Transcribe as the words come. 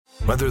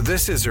Whether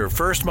this is her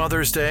first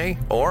Mother's Day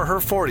or her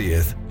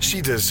 40th, she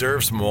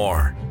deserves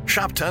more.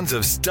 Shop tons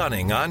of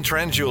stunning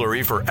on-trend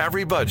jewelry for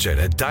every budget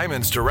at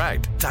Diamonds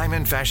Direct.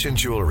 Diamond fashion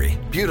jewelry,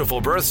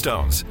 beautiful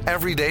birthstones,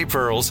 everyday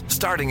pearls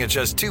starting at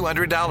just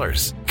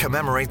 $200.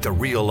 Commemorate the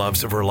real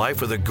loves of her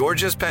life with a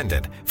gorgeous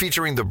pendant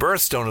featuring the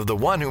birthstone of the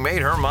one who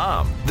made her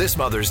mom. This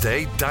Mother's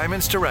Day,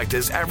 Diamonds Direct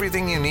is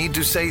everything you need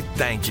to say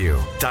thank you.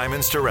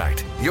 Diamonds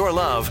Direct. Your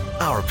love,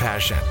 our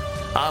passion.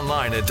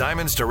 Online at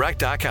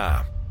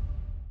diamondsdirect.com.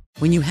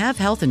 When you have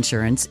health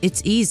insurance,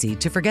 it's easy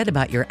to forget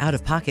about your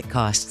out-of-pocket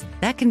costs.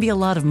 That can be a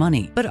lot of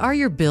money. But are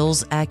your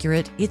bills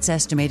accurate? It's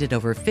estimated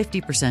over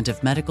 50%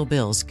 of medical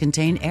bills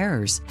contain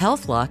errors.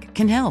 HealthLock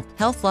can help.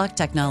 HealthLock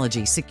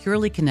technology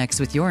securely connects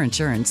with your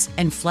insurance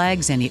and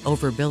flags any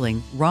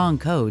overbilling, wrong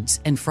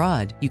codes, and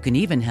fraud. You can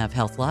even have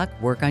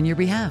HealthLock work on your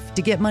behalf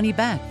to get money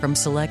back from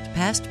select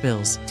past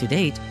bills. To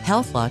date,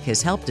 HealthLock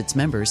has helped its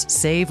members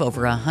save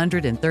over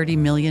 $130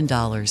 million.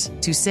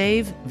 To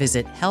save,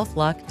 visit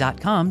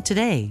healthlock.com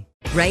today.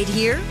 Right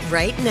here,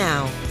 right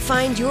now.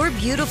 Find your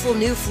beautiful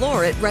new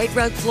floor at Rite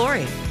Rug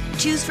Flooring.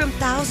 Choose from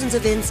thousands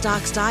of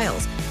in-stock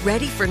styles,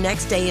 ready for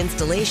next day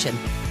installation,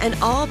 and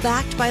all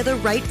backed by the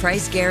right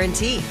price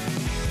guarantee.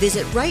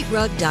 Visit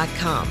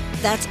riterug.com.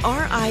 That's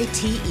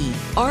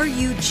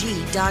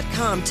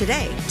RITERUG.com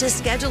today to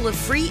schedule a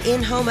free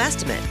in-home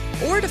estimate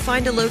or to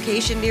find a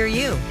location near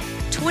you.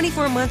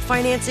 24-month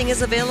financing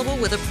is available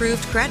with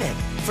approved credit.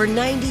 For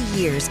 90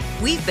 years,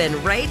 we've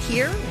been right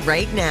here,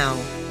 right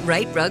now.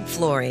 Rite Rug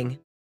Flooring.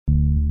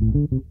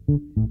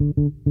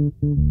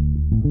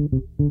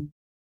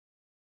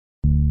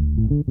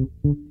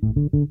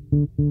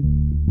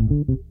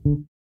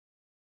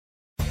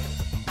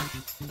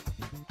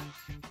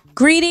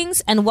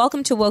 Greetings and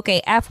welcome to Woke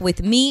AF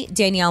with me,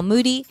 Danielle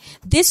Moody.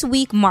 This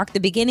week marked the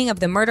beginning of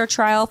the murder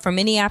trial for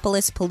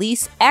Minneapolis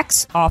police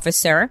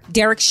ex-officer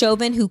Derek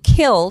Chauvin, who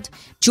killed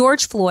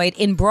George Floyd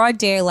in broad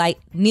daylight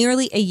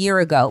nearly a year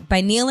ago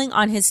by kneeling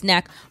on his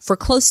neck for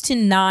close to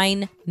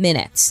 9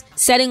 minutes,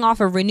 setting off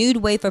a renewed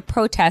wave of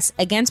protests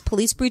against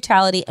police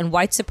brutality and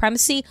white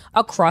supremacy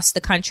across the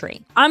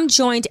country. I'm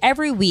joined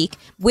every week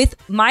with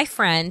my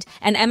friend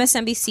and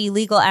MSNBC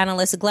legal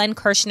analyst Glenn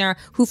Kirshner,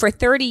 who for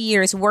 30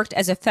 years worked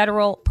as a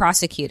federal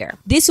prosecutor.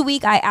 This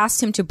week, I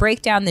asked him to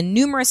break down the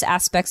numerous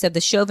aspects of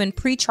the Chauvin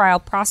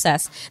pretrial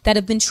process that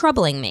have been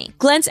troubling me.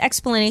 Glenn's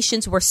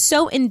explanations were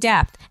so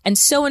in-depth and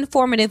so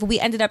informative, we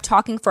ended up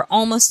talking for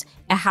almost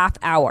a half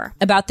hour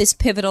about this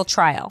pivotal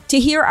trial. To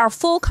hear our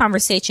full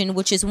conversation,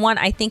 which is one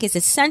I think is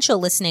essential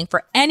listening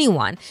for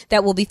anyone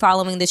that will be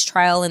following this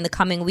trial in the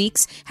coming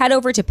weeks, head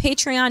over to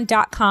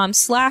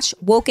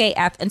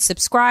patreon.com/wokeaf and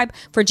subscribe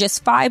for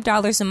just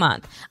 $5 a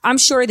month. I'm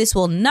sure this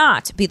will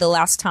not be the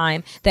last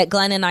time that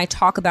Glenn and I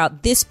talk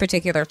about this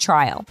particular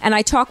trial. And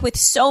I talk with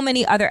so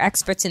many other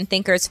experts and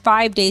thinkers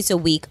 5 days a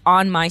week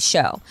on my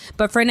show.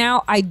 But for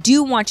now, I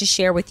do want to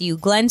share with you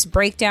Glenn's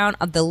breakdown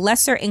of the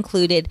lesser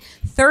included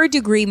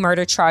third-degree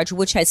murder charge,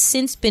 which has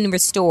since been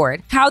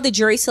restored, how the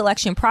jury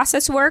selection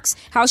process works,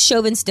 how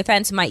Chauvin's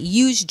defense might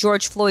use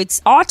George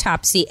Floyd's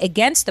autopsy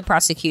against the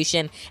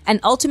prosecution, and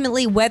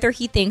ultimately whether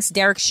he thinks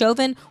Derek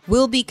Chauvin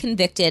will be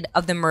convicted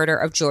of the murder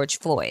of George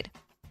Floyd.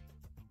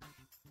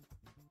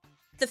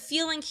 The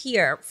feeling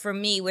here for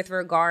me with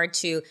regard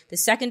to the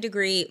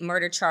second-degree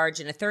murder charge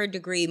and a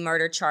third-degree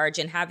murder charge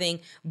and having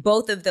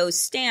both of those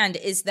stand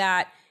is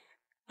that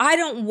I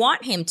don't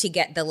want him to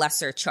get the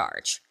lesser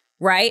charge.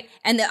 Right?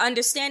 And the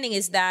understanding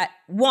is that,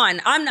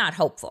 one, I'm not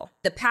hopeful.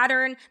 The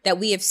pattern that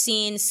we have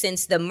seen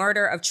since the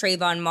murder of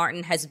Trayvon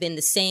Martin has been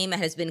the same. It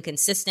has been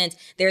consistent.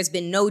 There's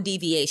been no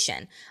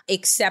deviation,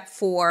 except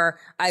for,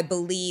 I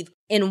believe,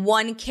 in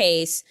one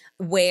case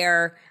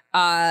where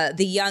the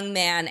young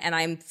man, and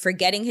I'm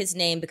forgetting his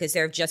name because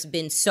there have just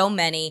been so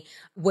many,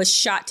 was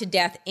shot to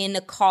death in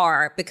a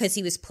car because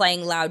he was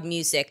playing loud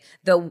music.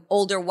 The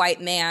older white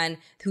man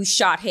who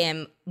shot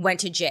him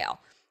went to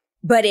jail.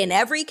 But in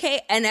every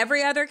case, and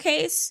every other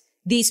case,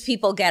 these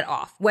people get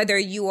off, whether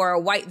you are a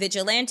white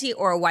vigilante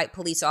or a white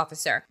police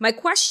officer. My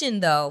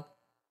question, though,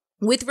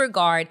 with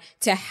regard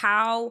to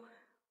how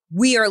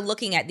we are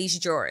looking at these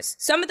jurors,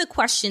 some of the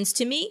questions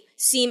to me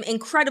seem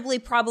incredibly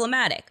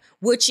problematic,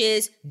 which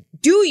is,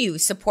 do you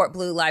support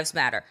Blue Lives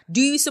Matter?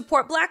 Do you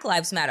support Black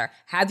Lives Matter?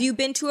 Have you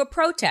been to a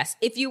protest?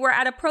 If you were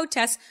at a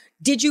protest,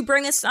 did you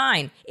bring a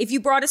sign? If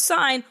you brought a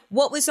sign,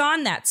 what was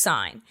on that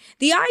sign?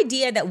 The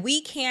idea that we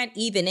can't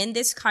even in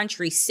this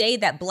country say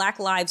that Black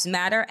Lives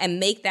Matter and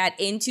make that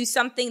into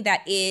something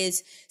that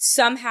is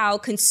somehow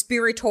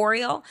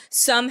conspiratorial,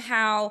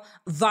 somehow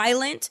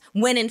violent,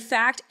 when in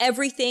fact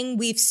everything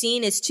we've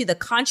seen is to the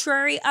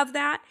contrary of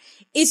that,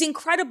 is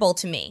incredible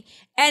to me.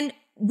 And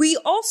we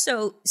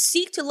also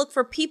seek to look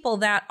for people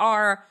that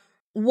are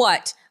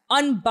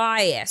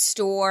unbiased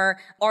or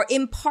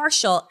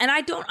impartial. And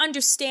I don't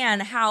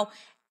understand how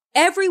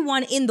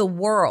everyone in the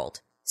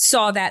world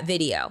saw that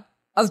video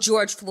of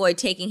George Floyd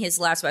taking his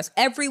last breath.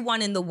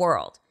 Everyone in the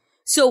world.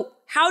 So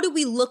how do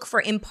we look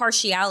for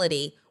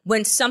impartiality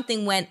when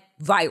something went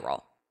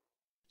viral?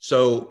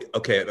 So,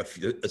 okay,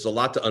 there's a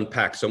lot to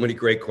unpack. So many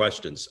great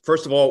questions.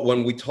 First of all,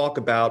 when we talk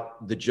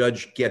about the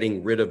judge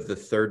getting rid of the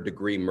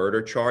third-degree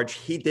murder charge,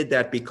 he did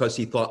that because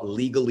he thought,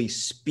 legally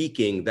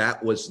speaking,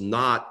 that was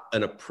not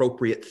an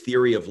appropriate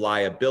theory of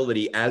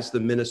liability as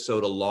the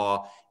Minnesota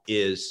law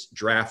is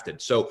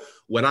drafted. So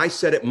when I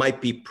said it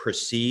might be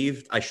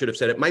perceived, I should have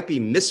said it might be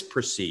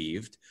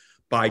misperceived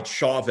by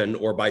Chauvin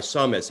or by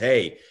some as,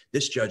 hey,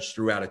 this judge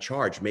threw out a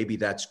charge. Maybe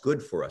that's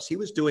good for us. He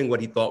was doing what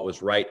he thought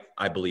was right,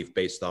 I believe,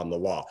 based on the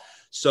law.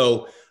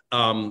 So,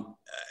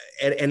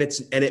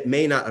 it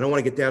may not, I don't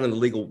want to get down in the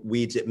legal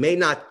weeds. It may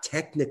not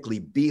technically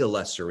be a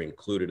lesser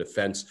included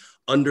offense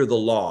under the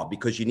law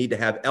because you need to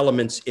have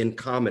elements in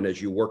common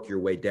as you work your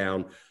way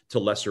down to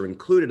lesser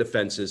included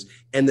offenses.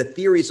 And the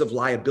theories of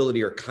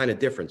liability are kind of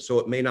different. So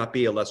it may not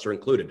be a lesser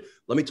included.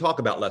 Let me talk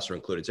about lesser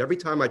included. Every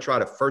time I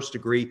tried a first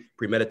degree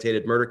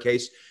premeditated murder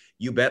case,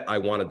 you bet I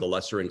wanted the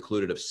lesser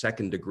included of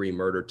second degree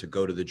murder to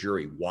go to the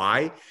jury.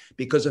 Why?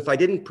 Because if I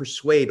didn't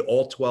persuade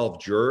all 12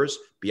 jurors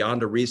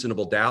beyond a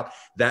reasonable doubt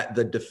that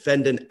the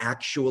defendant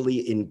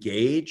actually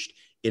engaged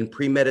in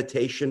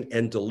premeditation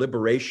and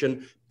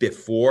deliberation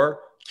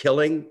before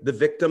killing the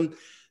victim,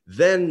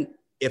 then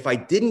if I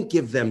didn't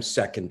give them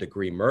second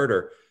degree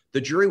murder,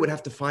 the jury would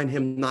have to find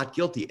him not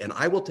guilty. And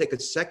I will take a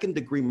second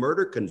degree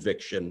murder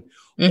conviction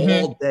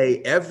all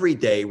day, every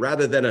day,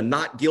 rather than a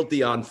not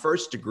guilty on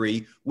first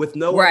degree with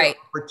no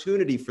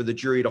opportunity for the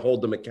jury to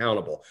hold them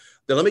accountable.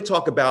 Then let me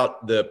talk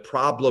about the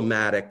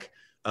problematic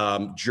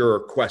juror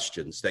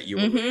questions that you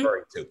were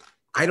referring to.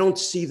 I don't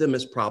see them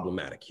as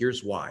problematic.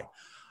 Here's why.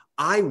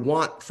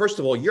 First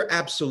of all, you're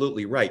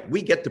absolutely right.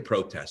 We get to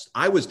protest.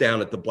 I was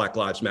down at the Black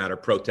Lives Matter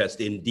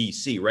protest in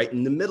DC, right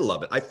in the middle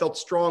of it. I felt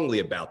strongly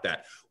about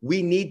that.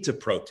 We need to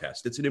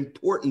protest. It's an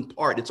important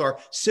part. It's our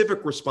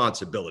civic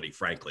responsibility,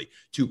 frankly,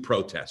 to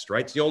protest,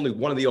 right? It's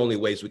one of the only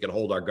ways we can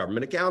hold our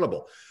government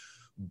accountable.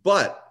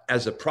 But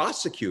as a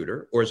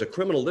prosecutor or as a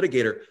criminal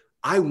litigator,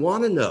 I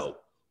want to know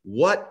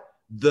what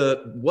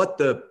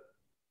the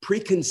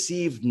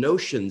preconceived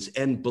notions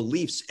and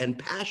beliefs and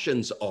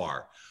passions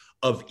are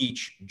of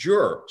each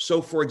juror.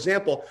 So, for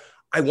example,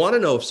 I want to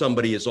know if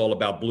somebody is all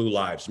about Blue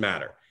Lives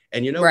Matter.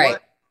 And you know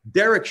what?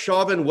 Derek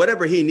Chauvin,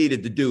 whatever he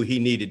needed to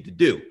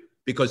do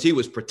because he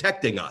was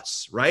protecting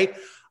us, right?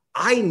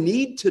 I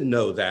need to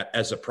know that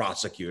as a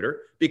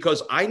prosecutor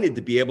because I need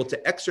to be able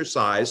to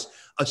exercise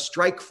a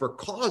strike for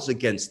cause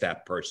against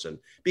that person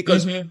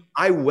because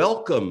I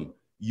welcome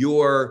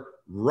your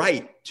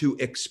right to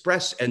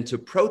express and to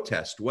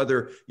protest,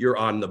 whether you're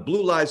on the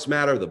Blue Lives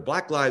Matter, the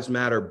Black Lives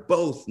Matter,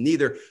 both,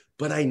 neither.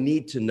 But I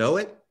need to know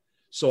it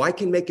so I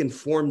can make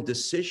informed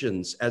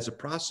decisions as a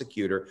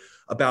prosecutor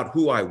about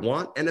who I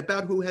want and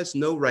about who has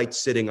no right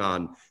sitting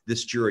on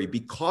this jury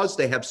because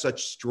they have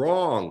such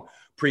strong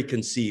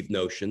preconceived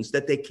notions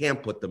that they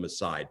can't put them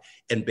aside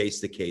and base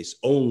the case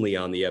only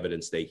on the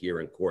evidence they hear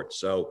in court.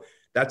 So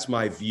that's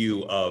my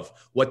view of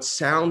what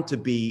sound to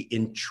be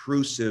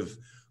intrusive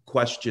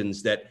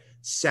questions that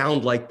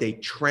sound like they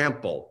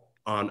trample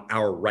on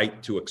our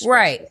right to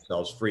express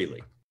ourselves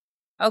freely.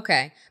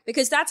 Okay,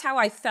 because that's how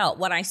I felt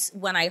when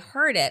I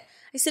heard it.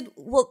 I said,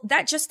 well,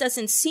 that just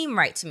doesn't seem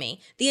right to me.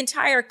 The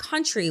entire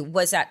country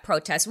was at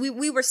protest.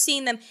 We were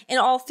seeing them in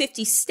all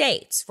 50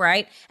 states,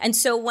 right? And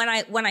so when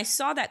I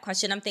saw that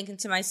question, I'm thinking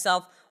to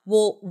myself,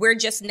 well, we're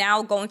just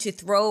now going to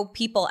throw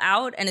people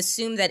out and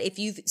assume that if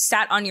you've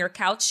sat on your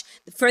couch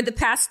for the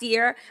past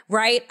year,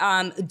 right,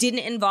 didn't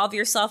involve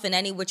yourself in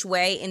any which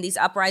way in these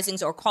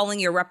uprisings or calling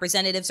your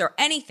representatives or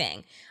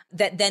anything,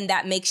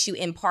 that makes you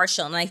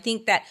impartial. And I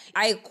think that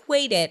I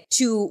equate it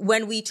to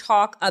when we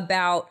talk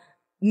about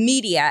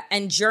media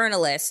and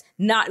journalists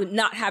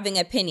not having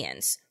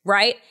opinions,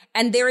 right?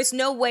 And there is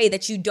no way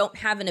that you don't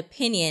have an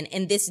opinion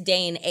in this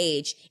day and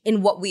age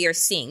in what we are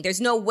seeing.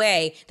 There's no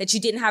way that you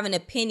didn't have an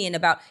opinion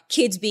about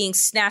kids being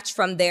snatched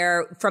from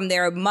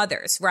their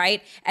mothers,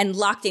 right? And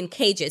locked in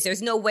cages.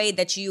 There's no way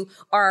that you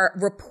are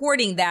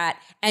reporting that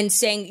and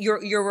saying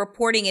you're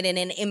reporting it in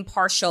an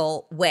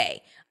impartial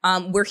way.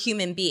 We're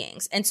human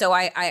beings. And so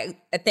I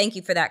thank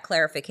you for that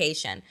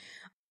clarification.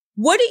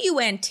 What are you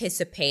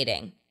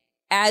anticipating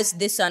as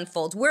this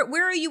unfolds?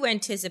 Where are you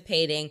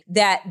anticipating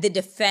that the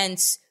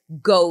defense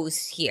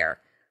goes here?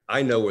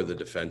 I know where the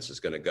defense is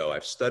going to go.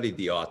 I've studied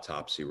the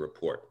autopsy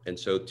report. And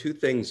so two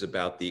things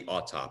about the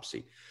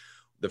autopsy.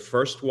 The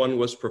first one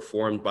was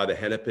performed by the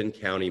Hennepin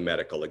County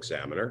Medical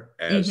Examiner,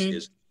 as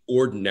is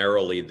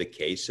ordinarily the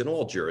case in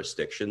all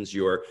jurisdictions.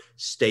 Your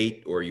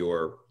state or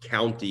your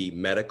county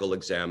medical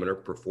examiner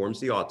performs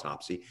the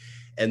autopsy.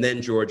 And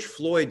then George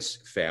Floyd's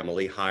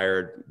family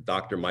hired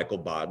Dr. Michael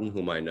Baden,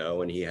 whom I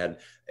know, and he had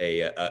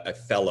a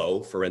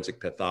fellow forensic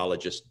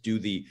pathologist do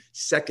the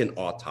second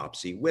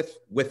autopsy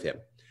with him.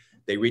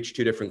 They reached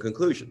two different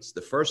conclusions.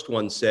 The first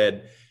one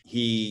said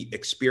he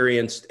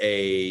experienced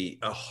a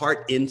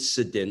heart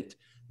incident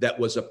that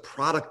was a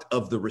product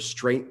of the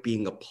restraint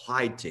being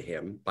applied to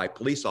him by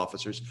police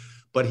officers,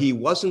 but he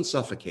wasn't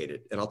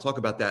suffocated. And I'll talk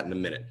about that in a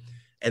minute.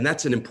 And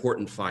that's an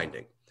important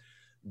finding.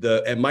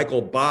 And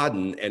Michael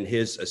Baden and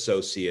his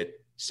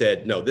associate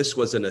said, no, this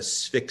was an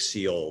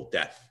asphyxial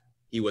death.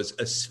 He was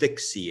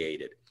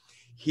asphyxiated.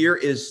 Here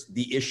is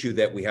the issue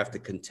that we have to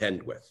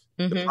contend with.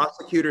 The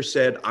prosecutor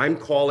said, I'm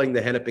calling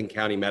the Hennepin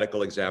County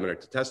medical examiner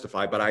to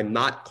testify, but I'm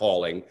not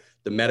calling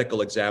the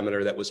medical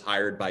examiner that was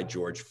hired by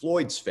George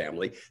Floyd's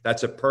family.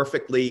 That's a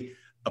perfectly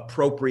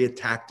appropriate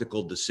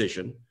tactical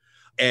decision.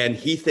 And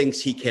he thinks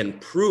he can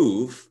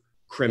prove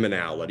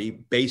criminality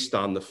based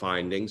on the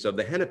findings of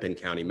the Hennepin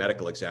County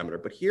medical examiner.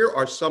 But here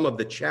are some of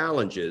the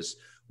challenges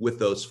with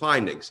those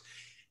findings.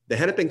 The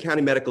Hennepin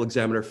County medical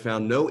examiner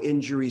found no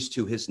injuries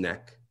to his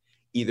neck,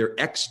 either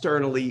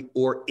externally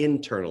or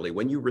internally.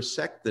 When you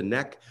resect the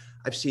neck,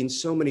 I've seen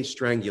so many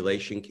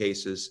strangulation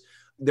cases.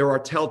 There are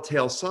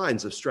telltale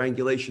signs of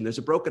strangulation. There's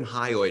a broken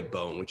hyoid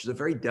bone, which is a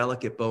very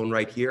delicate bone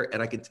right here.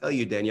 And I can tell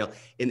you, Danielle,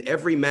 in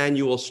every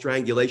manual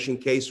strangulation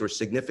case or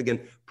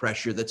significant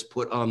pressure that's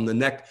put on the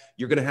neck,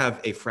 you're going to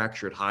have a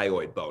fractured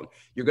hyoid bone.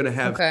 You're going to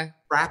have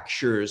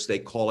fractures, they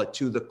call it,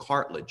 to the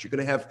cartilage. You're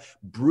going to have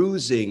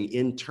bruising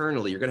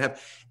internally. You're going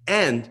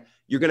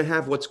to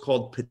have what's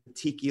called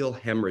petechial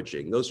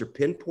hemorrhaging. Those are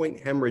pinpoint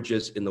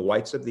hemorrhages in the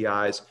whites of the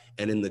eyes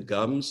and in the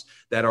gums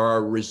that are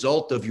a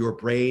result of your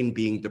brain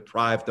being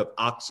deprived of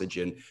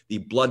oxygen. The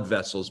blood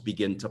vessels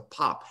begin to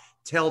pop.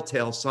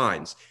 Telltale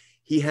signs.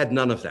 He had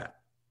none of that.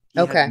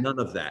 He had none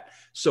of that.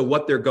 So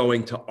what they're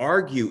going to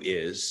argue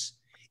is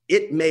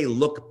it may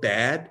look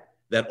bad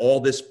that all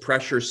this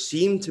pressure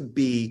seemed to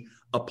be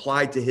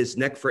applied to his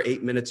neck for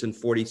 8 minutes and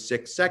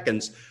 46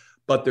 seconds,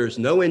 but there's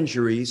no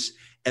injuries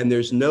and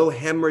there's no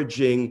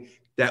hemorrhaging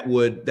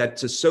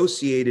that's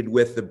associated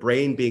with the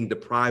brain being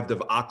deprived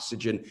of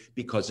oxygen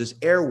because his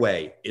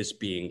airway is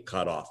being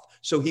cut off.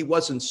 So he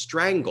wasn't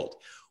strangled.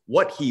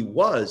 What he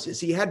was is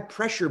he had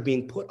pressure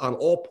being put on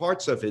all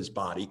parts of his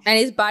body. And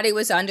his body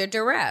was under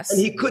duress.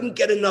 And he couldn't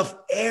get enough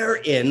air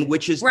in,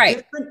 which is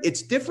different.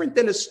 It's different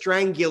than a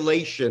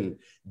strangulation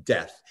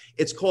death.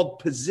 It's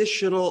called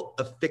positional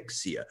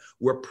asphyxia,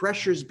 where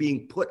pressure's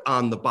being put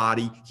on the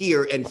body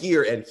here and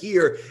here and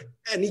here,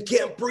 and he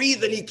can't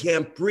breathe and he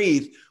can't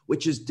breathe,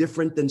 which is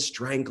different than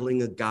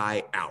strangling a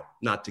guy out,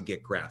 not to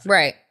get graphic.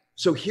 Right.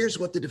 So here's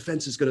what the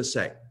defense is going to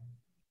say.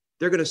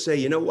 They're going to say,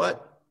 you know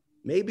what?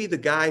 Maybe the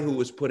guy who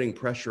was putting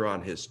pressure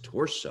on his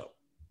torso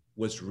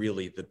was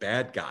really the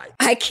bad guy.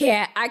 I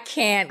can't.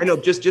 I know,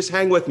 just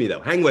hang with me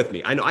though. Hang with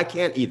me. I know I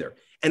can't either.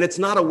 And it's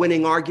not a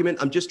winning argument.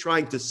 I'm just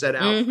trying to set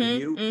out for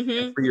you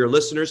and for your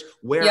listeners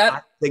where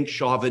I think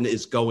Chauvin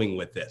is going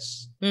with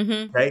this.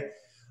 Okay.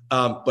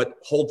 But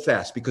hold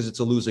fast because it's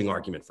a losing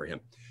argument for him.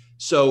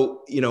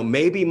 So,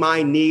 maybe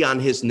my knee on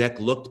his neck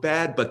looked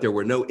bad, but there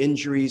were no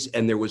injuries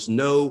and there was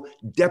no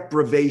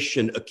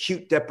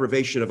acute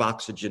deprivation of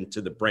oxygen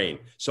to the brain.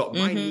 So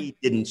my knee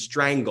didn't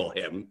strangle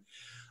him.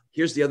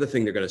 Here's the other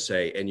thing they're going to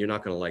say, and you're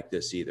not going to like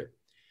this either.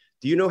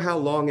 Do you know how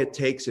long it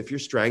takes if you're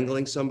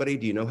strangling somebody?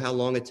 Do you know how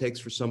long it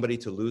takes for somebody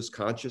to lose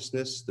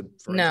consciousness? The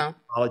forensic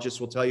pathologist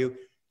will tell you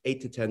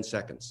 8 to 10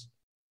 seconds.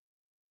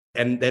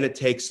 And then it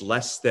takes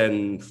less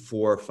than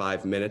 4 or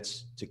 5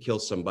 minutes to kill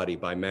somebody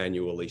by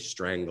manually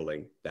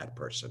strangling that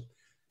person.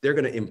 They're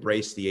going to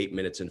embrace the 8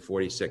 minutes and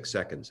 46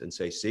 seconds and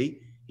say,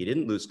 see, he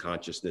didn't lose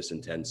consciousness in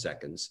 10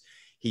 seconds.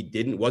 He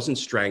wasn't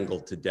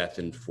strangled to death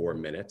in 4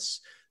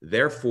 minutes.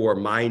 Therefore,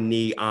 my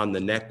knee on the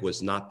neck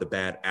was not the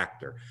bad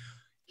actor.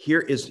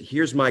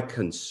 Here's my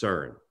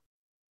concern.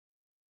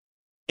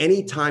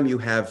 Anytime you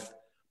have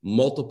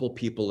multiple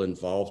people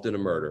involved in a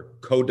murder,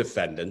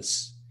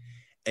 co-defendants,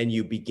 and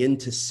you begin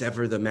to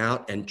sever them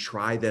out and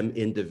try them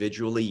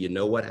individually, you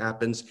know what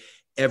happens?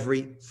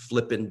 Every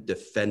flippin'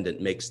 defendant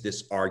makes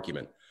this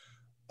argument.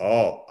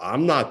 Oh,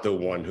 I'm not the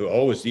one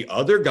it's the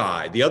other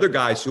guy. The other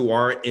guys who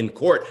aren't in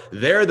court,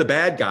 they're the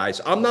bad guys.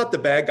 I'm not the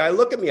bad guy.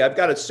 Look at me. I've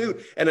got a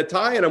suit and a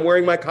tie and I'm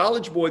wearing my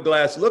college boy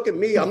glass. Look at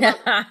me. I'm not,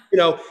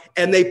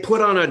 and they put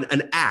on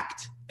an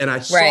act. And I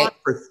saw it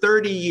for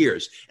 30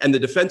 years. And the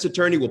defense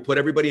attorney will put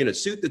everybody in a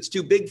suit that's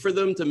too big for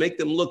them to make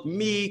them look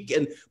meek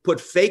and put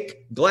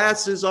fake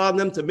glasses on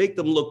them to make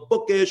them look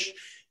bookish.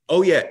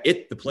 Oh, yeah,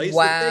 the plays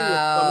the thing with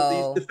some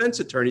of these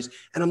defense attorneys.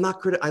 And I'm not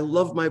critical. I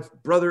love my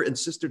brother and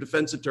sister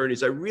defense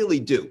attorneys. I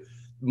really do.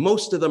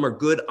 Most of them are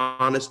good,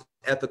 honest,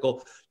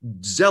 ethical,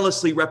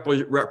 zealously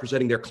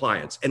representing their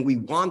clients. And we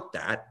want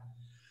that.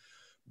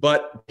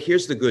 But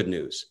here's the good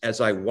news.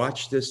 As I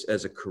watch this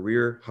as a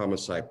career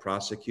homicide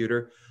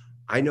prosecutor,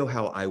 I know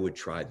how I would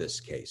try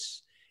this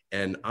case.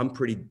 And I'm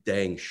pretty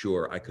dang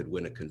sure I could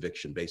win a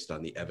conviction based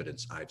on the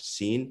evidence I've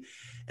seen.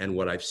 And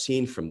what I've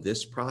seen from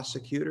this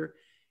prosecutor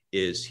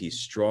is he's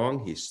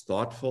strong, he's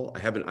thoughtful.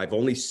 I've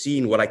only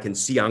seen what I can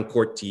see on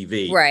court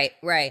TV.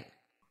 Right.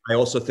 I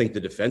also think the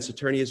defense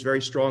attorney is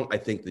very strong. I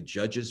think the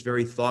judge is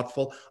very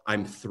thoughtful.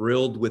 I'm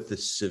thrilled with the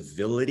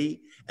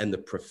civility and the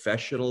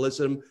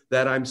professionalism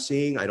that I'm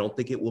seeing. I don't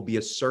think it will be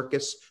a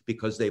circus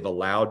because they've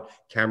allowed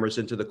cameras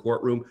into the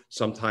courtroom.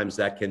 Sometimes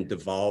that can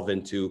devolve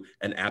into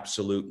an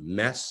absolute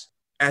mess.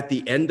 At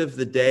the end of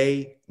the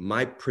day,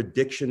 my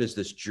prediction is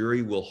this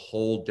jury will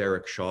hold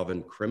Derek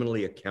Chauvin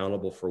criminally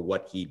accountable for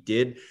what he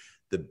did.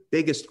 The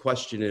biggest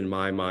question in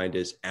my mind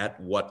is at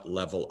what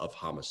level of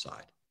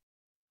homicide?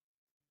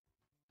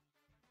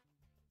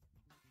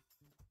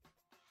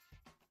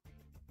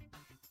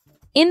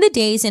 In the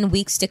days and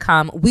weeks to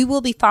come, we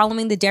will be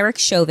following the Derek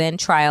Chauvin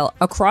trial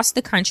across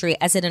the country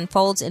as it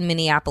unfolds in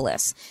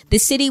Minneapolis. The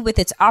city, with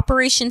its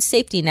Operation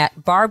Safety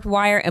Net, barbed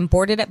wire, and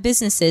boarded up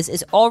businesses,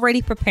 is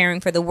already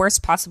preparing for the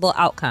worst possible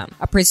outcome,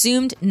 a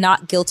presumed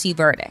not guilty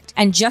verdict,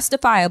 and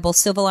justifiable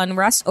civil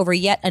unrest over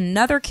yet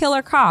another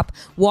killer cop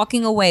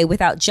walking away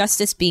without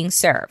justice being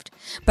served.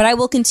 But I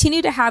will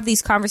continue to have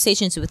these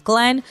conversations with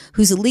Glenn,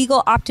 whose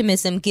legal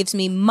optimism gives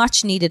me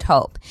much needed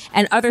hope,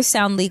 and other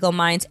sound legal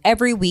minds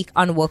every week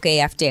on Woke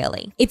AF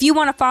Daily. If you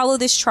want to follow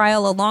this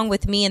trial along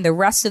with me and the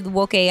rest of the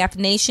Woke AF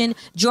Nation,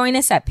 join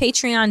us at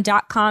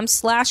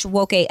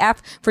patreon.com/WokeAF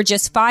for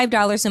just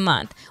 $5 a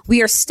month.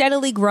 We are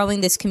steadily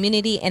growing this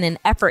community in an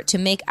effort to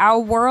make our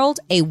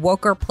world a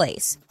woker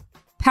place.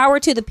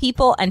 Power to the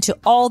people, and to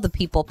all the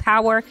people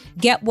power.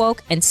 Get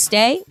woke and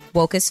stay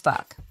woke as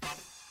fuck.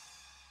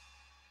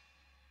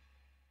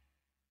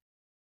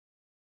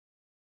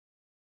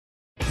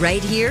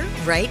 Right here,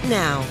 right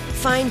now.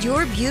 Find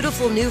your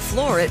beautiful new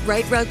floor at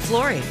Right Rug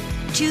Flooring.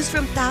 Choose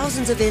from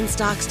thousands of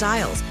in-stock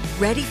styles,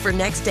 ready for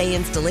next day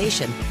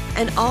installation,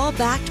 and all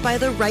backed by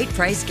the right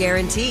price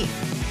guarantee.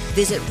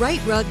 Visit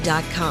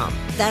rightrug.com.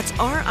 That's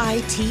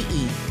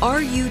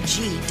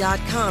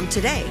RITERUG.com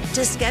today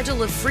to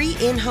schedule a free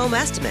in-home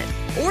estimate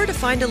or to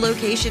find a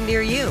location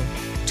near you.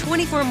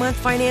 24-month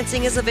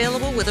financing is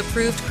available with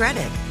approved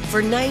credit.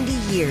 For 90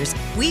 years,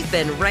 we've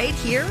been right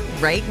here,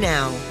 right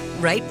now.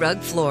 Right Rug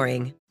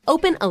Flooring.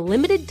 Open a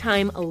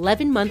limited-time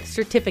 11-month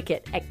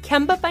certificate at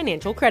Kemba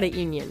Financial Credit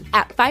Union.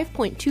 At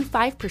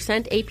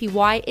 5.25%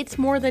 APY, it's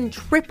more than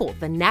triple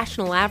the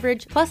national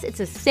average, plus it's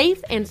a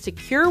safe and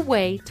secure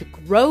way to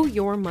grow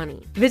your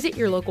money. Visit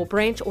your local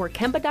branch or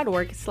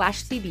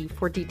kemba.org/cb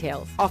for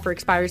details. Offer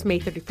expires May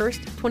 31st,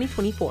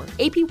 2024.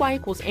 APY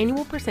equals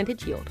annual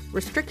percentage yield.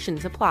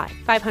 Restrictions apply.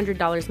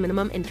 $500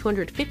 minimum and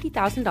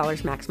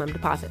 $250,000 maximum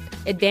deposit.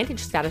 Advantage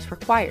status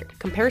required.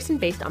 Comparison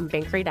based on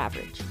bank rate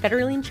average.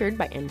 Federally insured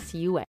by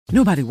NCUA.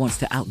 Nobody wants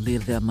to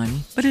outlive their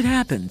money, but it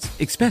happens,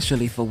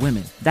 especially for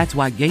women. That's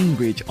why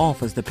Gainbridge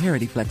offers the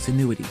Parity Flex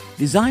annuity,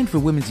 designed for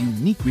women's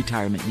unique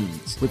retirement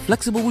needs, with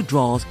flexible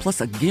withdrawals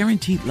plus a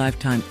guaranteed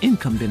lifetime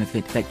income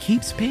benefit that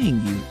keeps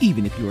paying you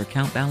even if your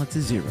account balance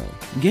is zero.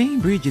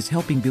 Gainbridge is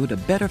helping build a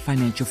better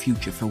financial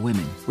future for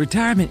women.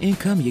 Retirement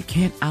income you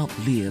can't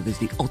outlive is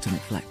the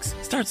ultimate flex.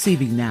 Start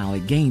saving now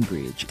at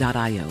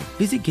Gainbridge.io.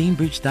 Visit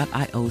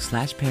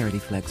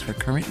Gainbridge.io/ParityFlex for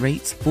current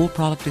rates, full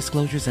product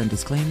disclosures and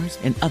disclaimers,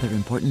 and other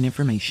important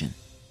information.